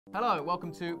Hello,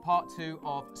 welcome to part 2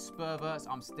 of Spurverts.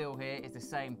 I'm still here. It's the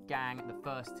same gang, the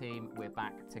first team. We're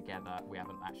back together. We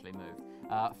haven't actually moved.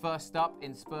 First up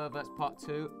in Spurverts part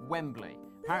 2, Wembley.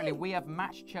 Apparently we have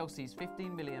matched Chelsea's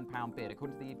 £15 million bid,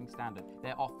 according to the Evening Standard,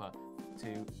 their offer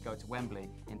to go to Wembley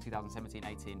in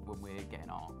 2017-18 when we're getting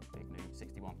our big new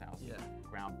 61,000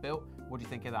 ground built. What do you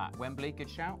think of that? Wembley, good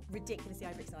shout? Ridiculously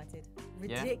overexcited.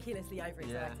 Ridiculously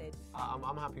overexcited.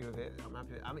 I'm happy with it.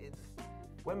 I mean,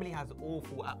 Wembley has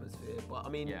awful atmosphere, but I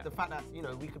mean, the fact that, you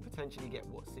know, we could potentially get,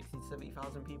 what, 60,000 to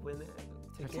 70,000 people in there?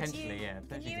 Potentially, yeah.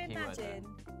 Can you imagine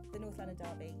the North London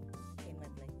derby in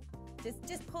Wembley?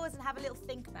 Just pause and have a little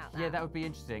think about that. Yeah, that would be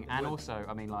interesting. And also,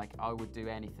 I mean, like, I would do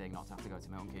anything not to have to go to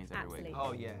Milton Keynes every week.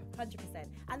 Oh, yeah. 100%.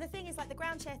 And the thing is, like, the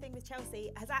ground share thing with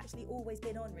Chelsea has actually always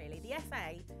been on, really. The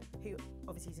FA, who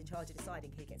obviously is in charge of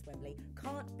deciding who gets Wembley,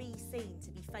 can't be seen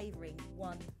to be favouring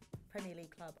one Premier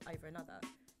League club over another,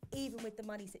 even with the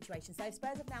money situation. So if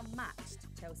Spurs have now matched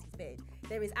Chelsea's bid,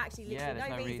 there is actually literally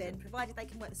no reason, provided they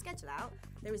can work the schedule out,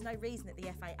 there is no reason that the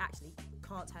FA actually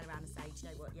can't turn around and say, do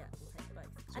you know what, yeah, we'll take the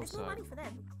both. And it's more money for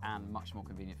them. And much more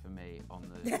convenient for me on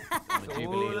the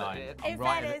Jubilee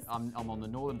line. I'm on the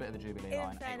northern bit of the Jubilee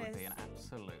line. It would be an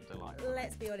absolute delight.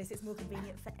 Let's be honest, it's more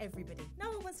convenient for everybody. No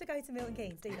one wants to go to Milton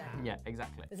Keynes, do they? Yeah,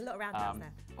 exactly. There's a lot of roundabouts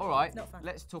there. All right, it's not fun.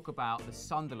 Let's talk about the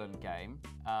Sunderland game.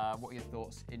 What are your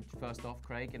thoughts, first off,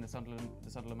 Craig, in the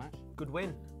Sunderland match? Good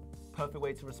win. Perfect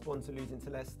way to respond to losing to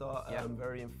Leicester.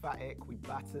 Very emphatic. We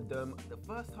battered them. The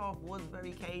first half was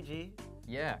very cagey.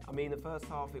 Yeah. I mean, the first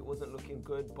half it wasn't looking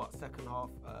good, but second half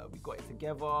we got it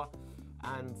together,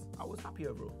 and I was happy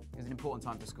overall. It was an important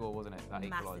time to score, wasn't it? That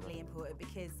massively important,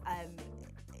 because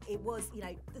it was, you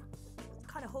know, the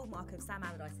kind of hallmark of Sam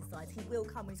Allardyce's side. He will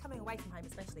come, when he's coming away from home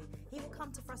especially, he will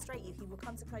come to frustrate you, he will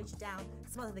come to close you down,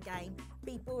 smother the game,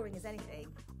 be boring as anything,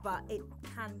 but it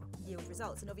can yield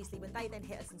results. And obviously when they then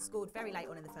hit us and scored very late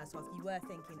on in the first half, you were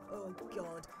thinking, oh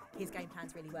God, his game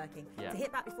plan's really working. To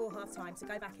hit back before half time, to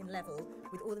go back in level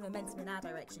with all the momentum in our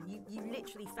direction, you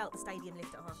literally felt the stadium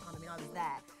lift at half time. I mean, I was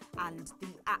there, and the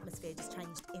atmosphere just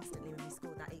changed instantly when we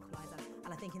scored that equaliser.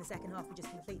 And I think in the second half we just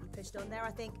completely pushed on there.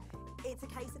 I think it's a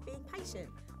case of being patient,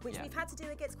 which we've had to do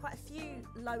against quite a few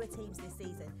lower teams this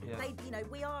season. They, you know,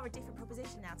 we are a different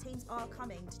proposition now. Teams are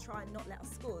coming to try and not let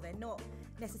us score. They're not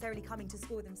necessarily coming to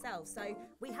score themselves. So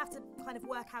we have to kind of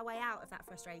work our way out of that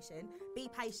frustration, be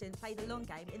patient, play the long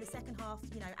game. In the second half,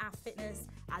 you know, our fitness,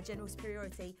 our general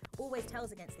superiority always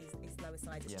tells against these lower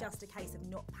sides. It's just a case of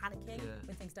not panicking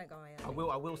when things don't go our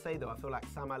way. I will say though, I feel like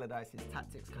Sam Allardyce's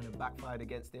tactics kind of backfired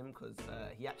against him, because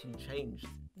he actually changed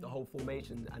the whole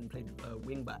formation and played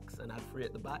wing backs and had 3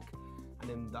 at the back. And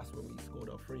then that's when we scored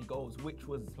our 3 goals, which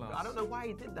was, I don't know why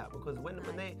he did that, because when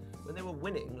they were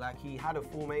winning, like, he had a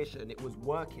formation, it was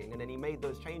working, and then he made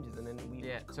those changes, and then we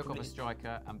took off a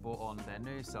striker and brought on their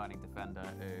new signing defender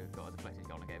who got a deflected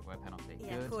goal and gave away a penalty.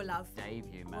 Yeah, poor love. Dave,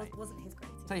 you mate. Wasn't his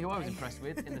greatest. Tell you who I was impressed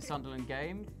with in the Sunderland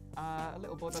game, a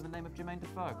little boy by the name of Jermaine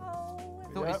Defoe. Oh,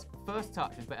 I thought his first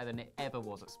touch was better than it ever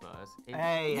was at Spurs.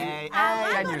 Hey,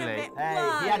 genuinely.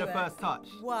 he had a first touch.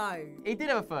 Whoa. He did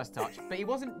have a first touch, but he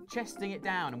wasn't chesting it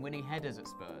down and winning headers at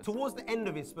Spurs. Towards the end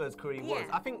of his Spurs career, he was.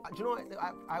 I think, do you know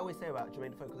what I always say about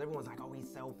Jermaine Defoe, because everyone's like, oh, he's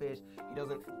selfish, he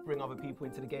doesn't bring other people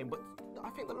into the game, but I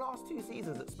think the last 2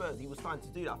 seasons at Spurs, he was starting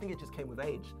to do that. I think it just came with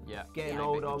age. Getting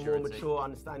older, more mature,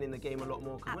 understanding the game a lot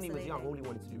more, because when he was young, all he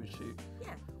wanted to do was shoot.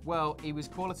 Well, he was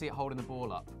quality at holding the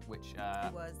ball up, which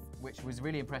was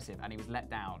really impressive, and he was let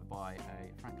down by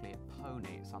frankly, a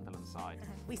pony Sunderland side.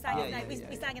 We sang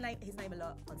his name a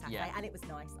lot on Saturday, and it was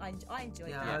nice. I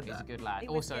enjoyed that. He's a good lad.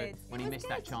 Also, when he missed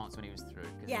that chance when he was through.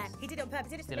 Yeah, he did it on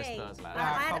purpose. He did it for me. Still a Spurs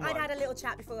lad. I'd had a little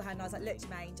chat beforehand, and I was like, look,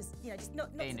 Jermaine, just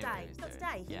not today. Not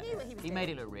today. He knew what he was doing. He made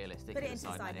it look realistic. Put it into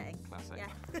side netting. Classic.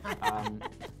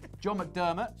 John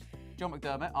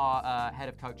McDermott, our head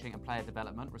of coaching and player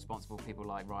development, responsible for people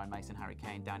like Ryan Mason, Harry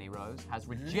Kane, Danny Rose, has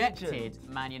rejected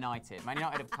Man United. Man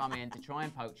United have come in to try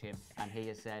and poach him, and he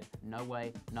has said, no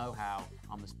way, no how,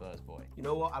 I'm the Spurs boy. You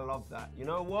know what? I love that. You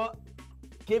know what?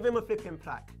 Give him a flipping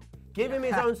plaque. Give him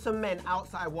his own cement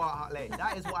outside White Hart Lane.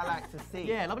 That is what I like to see.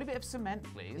 Yeah, a lovely bit of cement,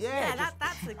 please. Yeah,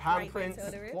 that's a great way to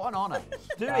order it. What an honour.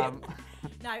 Do it.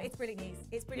 No, it's brilliant news.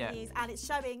 It's brilliant news, and it's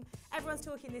showing. Everyone's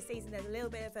talking this season. There's a little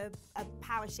bit of a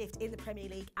power shift in the Premier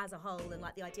League as a whole, and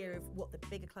like the idea of what the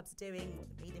bigger clubs are doing, what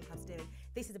the medium clubs are doing.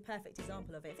 This is a perfect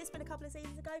example of it. If this had been a couple of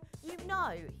seasons ago, you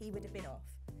know he would have been off.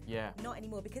 Yeah. Not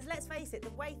anymore, because let's face it,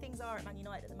 the way things are at Man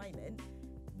United at the moment,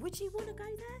 would you want to go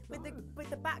there with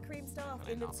the backroom staff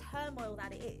in the turmoil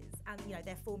that it is, and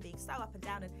their form being so up and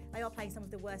down, and they are playing some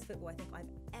of the worst football I think I've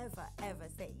ever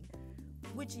seen?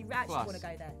 Would you actually want to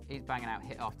go there? He's banging out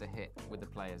hit after hit with the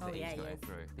players that he's going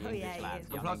through. The English lads,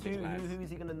 and plus, who is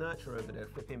he going to nurture over there?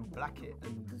 Flipping Blackett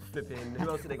and flipping, who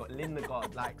else have they got?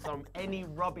 Lindegaard, like any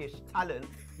rubbish talent.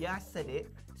 Yeah, I said it.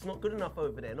 It's not good enough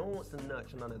over there. No one wants to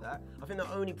nurture none of that. I think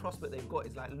the only prospect they've got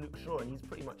is like Luke Shaw, and he's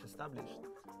pretty much established.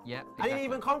 Yeah, exactly. And he didn't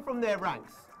even come from their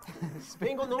ranks. You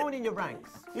ain't got no one in your ranks.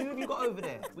 Who have you got over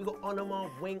there? We've got Onomar,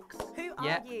 Winks. Who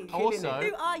are you? Also,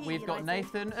 who are you, we've got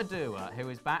Nathan Adua, who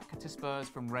is back to Spurs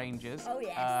from Rangers. Oh,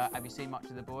 yes. Have you seen much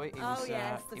of the boy?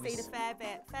 Yes, I've seen a fair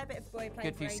bit of the boy playing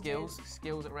good few Rangers.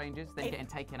 skills at Rangers, then getting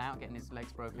taken out, getting his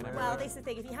legs broken. Well, this is the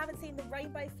thing. If you haven't seen the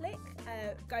Rainbow Flick,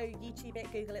 go YouTube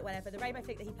it, Google it, whatever. The Rainbow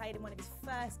Flick that he played in one of his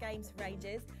first games for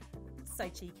Rangers. So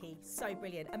cheeky, so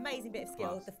brilliant, amazing bit of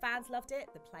skill. The fans loved it,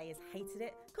 the players hated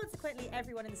it. Consequently,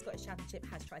 everyone in the Scottish Championship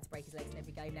has tried to break his legs in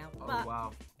every game now. Oh,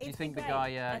 wow. Do you think the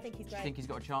guy? I think he's great. Do you think he's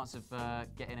got a chance of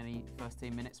getting any first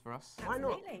team minutes for us? Why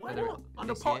not? Why not?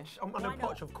 Under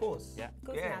Poch, of course. Yeah. Of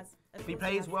course he has. If he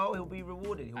plays well, he'll be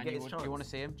rewarded. He'll get his chance. Do you want to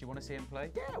see him? Do you want to see him play?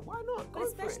 Yeah, why not? But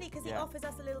especially because he offers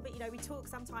us a little bit. You know, we talk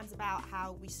sometimes about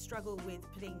how we struggle with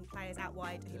putting players out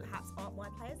wide who perhaps aren't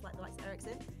wide players, like the likes of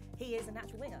Ericsson. He is a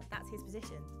natural winger. That's his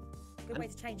position. Good way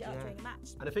to change it up during a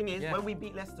match. And the thing is, when we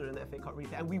beat Leicester in the FA Cup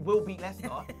replay, and we will beat Leicester,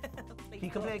 he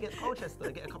can play against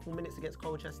Colchester, get a couple minutes against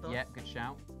Colchester. Yeah, good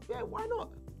shout. Yeah, why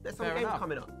not? There's some games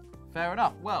coming up. Fair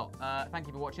enough. Well, thank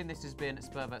you for watching. This has been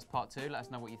Spurverts Part 2. Let us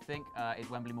know what you think. Is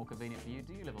Wembley more convenient for you?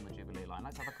 Do you live on the Jubilee line?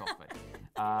 Let's have a coffee.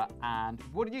 And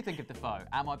what did you think of Defoe?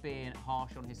 Am I being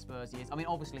harsh on his Spurs years? I mean,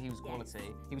 obviously he was quality.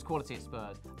 Yes. He was quality at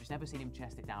Spurs. I've just never seen him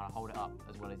chest it down and hold it up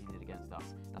as well as he did against us.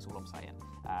 That's all I'm saying.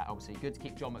 Obviously, good to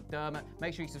keep John McDermott.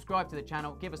 Make sure you subscribe to the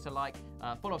channel. Give us a like.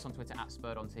 Follow us on Twitter at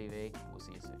Spurred On TV. We'll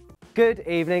see you soon. Good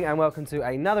evening and welcome to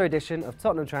another edition of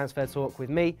Tottenham Transfer Talk with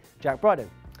me, Jack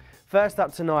Bryden. First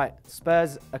up tonight,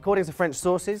 Spurs, according to French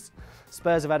sources,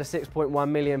 Spurs have had a £6.1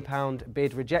 million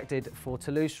bid rejected for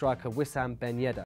Toulouse striker Wissam Ben Yedder.